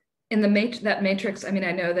 In that matrix, I mean,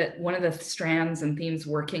 I know that one of the strands and themes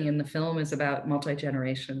working in the film is about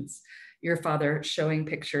multi-generations. Your father showing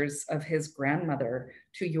pictures of his grandmother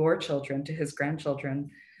to your children, to his grandchildren,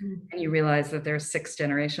 and you realize that there's 6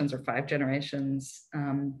 generations or 5 generations,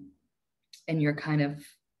 and you're kind of,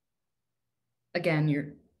 again,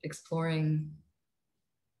 you're exploring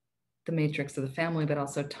the matrix of the family, but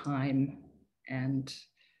also time. And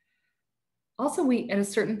also, at a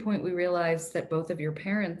certain point, we realized that both of your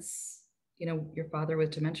parents, you know, your father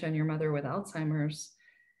with dementia and your mother with Alzheimer's,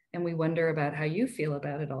 and we wonder about how you feel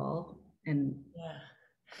about it all. And yeah,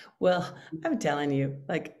 well, I'm telling you,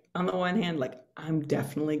 like, on the one hand, like, I'm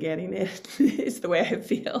definitely getting it. It's the way I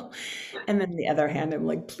feel. And then the other hand, I'm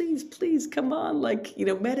like, please, please, come on, like, you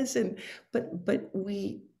know, medicine. But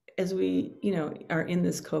as we, you know, are in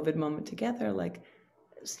this COVID moment together, like,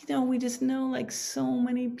 you know, we just know like so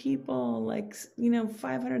many people, like, you know,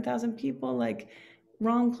 500,000 people, like,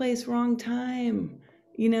 wrong place, wrong time.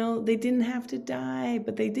 You know, they didn't have to die,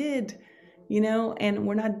 but they did, you know, and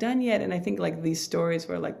we're not done yet. And I think like these stories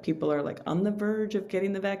where like people are like on the verge of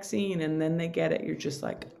getting the vaccine and then they get it, you're just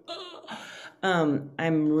like,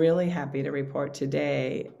 I'm really happy to report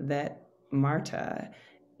today that Marta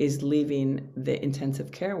is leaving the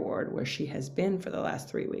intensive care ward where she has been for the last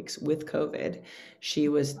 3 weeks with COVID. She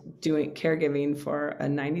was doing caregiving for a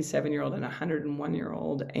 97-year-old and a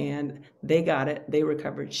 101-year-old, and they got it. They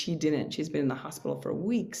recovered. She didn't. She's been in the hospital for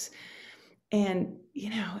weeks. And, you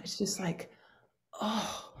know, it's just like,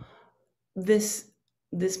 oh, this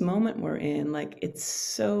moment we're in, like, it's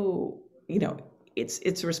so, you know,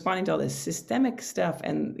 it's responding to all this systemic stuff,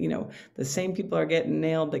 and you know, the same people are getting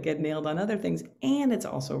nailed that get nailed on other things, and it's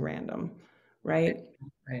also random, right?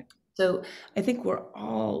 So I think we're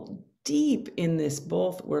all deep in this,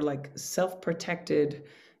 both we're like self-protected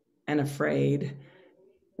and afraid.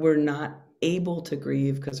 We're not able to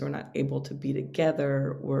grieve because we're not able to be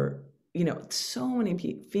together. We're, you know, so many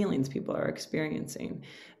feelings people are experiencing,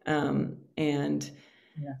 and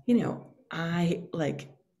you know,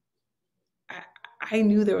 I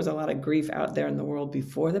knew there was a lot of grief out there in the world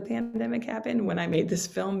before the pandemic happened when I made this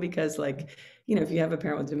film, because like, you know, if you have a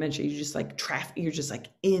parent with dementia, you just like you're just like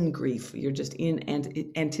in grief. You're just in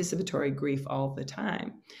anticipatory grief all the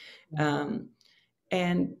time.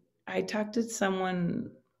 And I talked to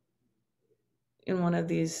someone in one of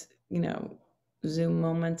these, you know, Zoom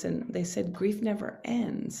moments, and they said, grief never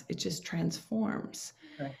ends. It just transforms.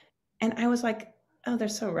 Right. And I was like, oh, they're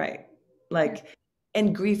so right. Like,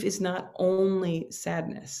 and grief is not only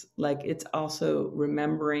sadness, like it's also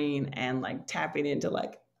remembering and like tapping into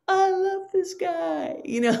like, I love this guy,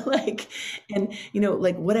 you know, like, and, you know,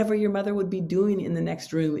 like whatever your mother would be doing in the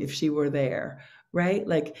next room if she were there, right?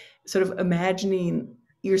 Like sort of imagining,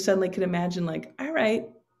 you suddenly can imagine like, all right,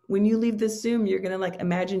 when you leave this Zoom, you're going to like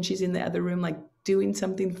imagine she's in the other room, like doing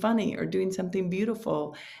something funny or doing something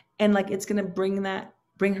beautiful. And like, it's going to bring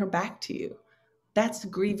her back to you. That's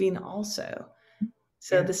grieving also.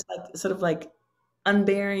 So this like sort of like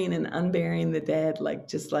unburying and unburying the dead, like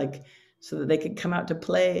just like so that they could come out to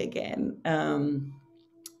play again.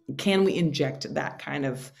 Can we inject that kind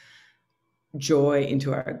of joy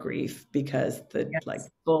into our grief? Because the like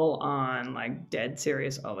full on like dead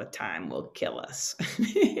serious all the time will kill us.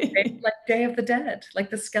 Like Day of the Dead, like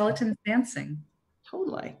the skeletons dancing.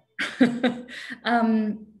 Totally.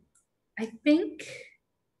 I think,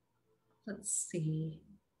 let's see.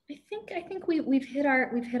 I think we've hit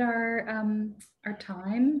our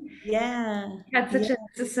time. Yeah. Had Yeah.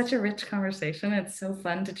 this is such a rich conversation. It's so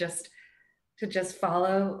fun to just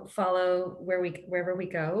follow wherever we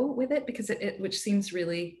go with it, because it which seems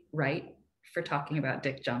really right for talking about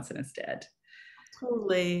Dick Johnson is Dead.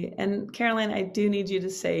 Totally. And Caroline, I do need you to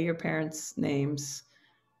say your parents' names.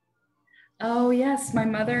 Oh yes, my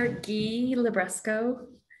mother Guy Libresco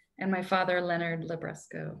and my father Leonard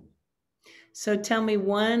Libresco. So tell me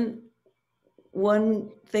one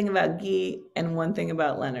thing about Guy and one thing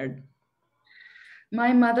about Leonard.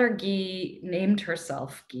 My mother Guy named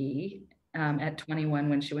herself Guy at 21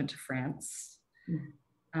 when she went to France.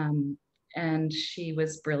 And she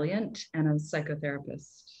was brilliant and a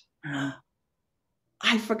psychotherapist.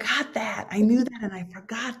 I forgot that. I knew that and I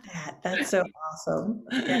forgot that. That's so awesome.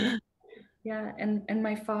 Yeah. And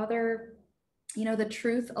my father, the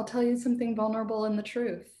truth, I'll tell you something vulnerable in the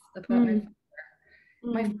truth about my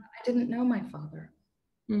father. I didn't know my father.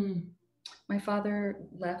 My father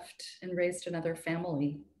left and raised another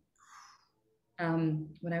family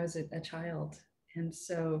when I was a child. And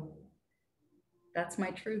so that's my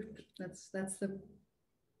truth. That's the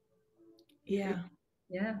yeah.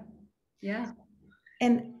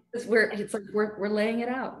 And it's like we're laying it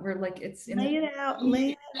out. We're like, it's in lay it out.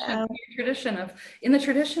 In the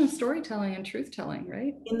tradition of storytelling and truth telling,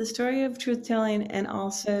 right? In the story of truth telling, and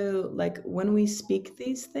also like when we speak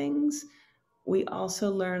these things, we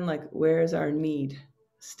also learn like where's our need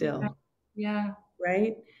still. Yeah.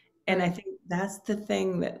 Right. And I think that's the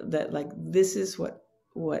thing that like this is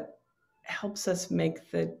what helps us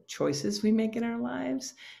make the choices we make in our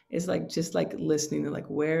lives, is like just like listening to like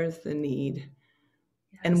where's the need.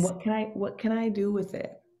 Yes. And what can I do with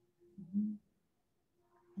it?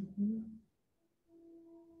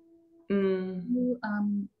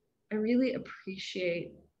 I really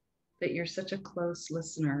appreciate that you're such a close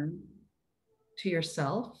listener to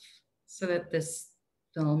yourself, so that this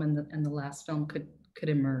film and the last film could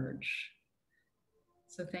emerge.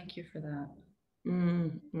 So thank you for that.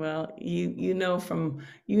 Well, you know from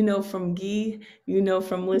Guy,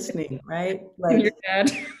 from listening, right? Like your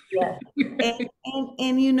dad. Yeah.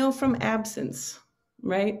 And from absence,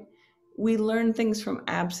 right? We learn things from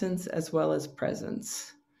absence as well as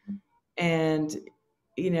presence. And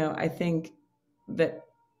I think that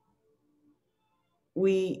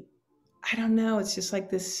I don't know, it's just like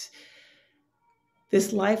this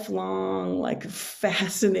lifelong, like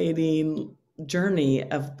fascinating journey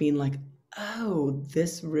of being like, oh,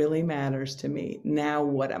 this really matters to me. Now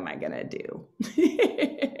what am I going to do?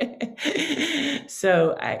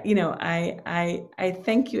 So I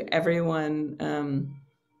thank you everyone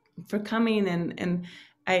for coming, and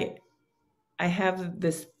I have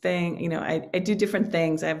this thing, I do different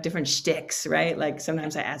things. I have different shticks, right? Like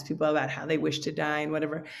sometimes I ask people about how they wish to die and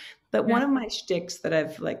whatever. But one of my shticks that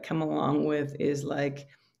I've like come along with is like,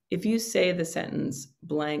 if you say the sentence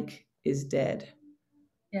blank is dead.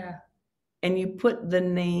 Yeah. And you put the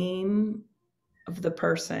name of the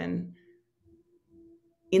person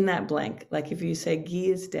in that blank. Like if you say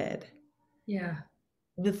Guy is dead. Yeah.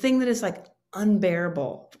 The thing that is like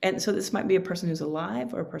unbearable. And so this might be a person who's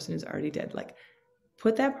alive or a person who's already dead. Like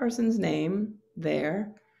put that person's name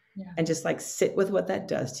there and just like sit with what that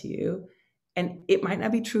does to you. And it might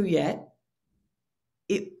not be true yet.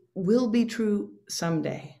 It will be true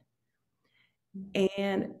someday.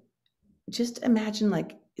 And just imagine,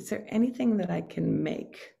 like, is there anything that I can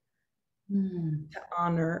make to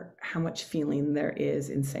honor how much feeling there is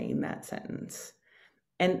in saying that sentence?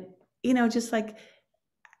 And, just like,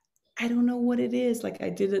 I don't know what it is. Like I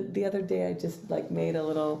did it the other day. I just like made a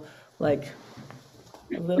little, I'll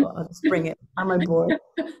just bring it on my board.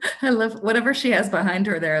 I love whatever she has behind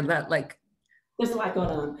her there, that like, there's a lot going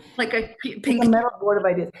on. Like a pink a metal board of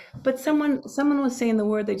ideas. But someone was saying the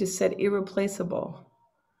word, they just said irreplaceable.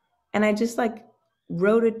 And I just like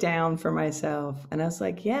wrote it down for myself. And I was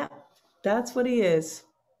like, yeah, that's what he is.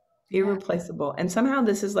 Irreplaceable. And somehow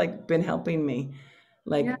this has like been helping me.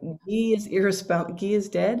 Like Guy is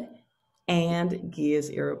dead and Guy is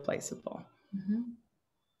irreplaceable.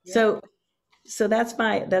 So that's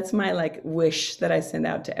my like wish that I send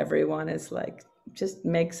out to everyone, is like, just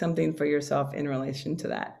make something for yourself in relation to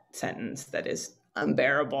that sentence that is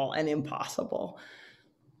unbearable and impossible.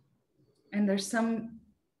 And there's some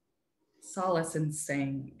solace in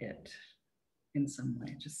saying it in some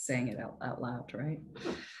way, just saying it out loud, right?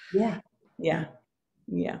 Yeah.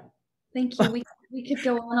 Thank you. We could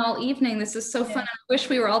go on all evening. This is so fun. I wish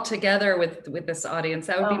we were all together with this audience.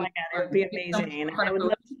 That would be Oh my God, it would be amazing. And I would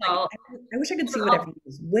love to all, I wish I could see what everyone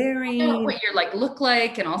was know wearing. what you like look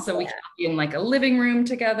like, and also we could be in like a living room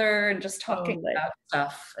together and just talking Totally. about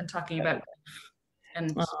stuff and talking about grief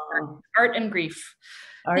and Aw. art and grief.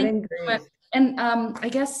 Art Thank and you so grief. much. And I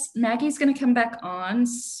guess Maggie's going to come back on.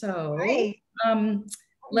 So Right. I'm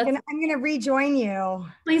gonna rejoin you.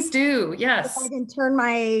 Please do. If Yes. I can turn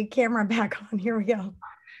my camera back on. Here we go.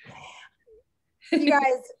 You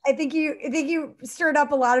guys, I think you stirred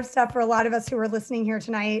up a lot of stuff for a lot of us who are listening here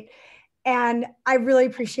tonight. And I really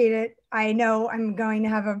appreciate it. I know I'm going to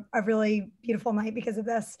have a really beautiful night because of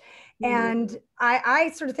this. And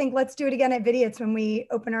I sort of think let's do it again at Vidiots when we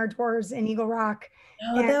open our doors in Eagle Rock.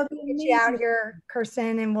 Oh, and that would be get you out amazing. here,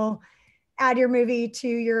 Kirsten, and we'll add your movie to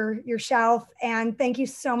your shelf. And thank you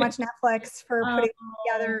so much, Netflix, for putting it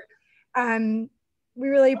together. We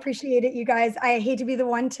really appreciate it, you guys. I hate to be the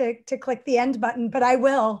one to click the end button, but I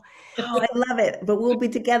will. Oh, I love it. But we'll be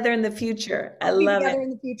together in the future. I love it. In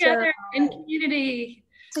the future. Together in community.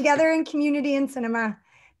 Together in community and cinema.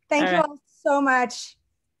 Thank you all so much.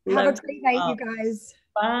 Have a great night, you guys.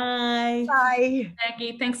 Bye. Bye.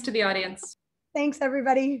 Maggie, thanks to the audience. Thanks,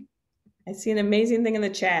 everybody. I see an amazing thing in the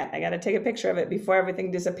chat. I got to take a picture of it before everything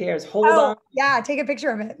disappears. Hold on. Yeah, take a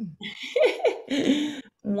picture of it.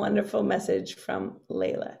 Wonderful message from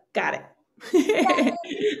Layla. Got it.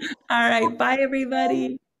 All right. Bye,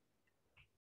 everybody.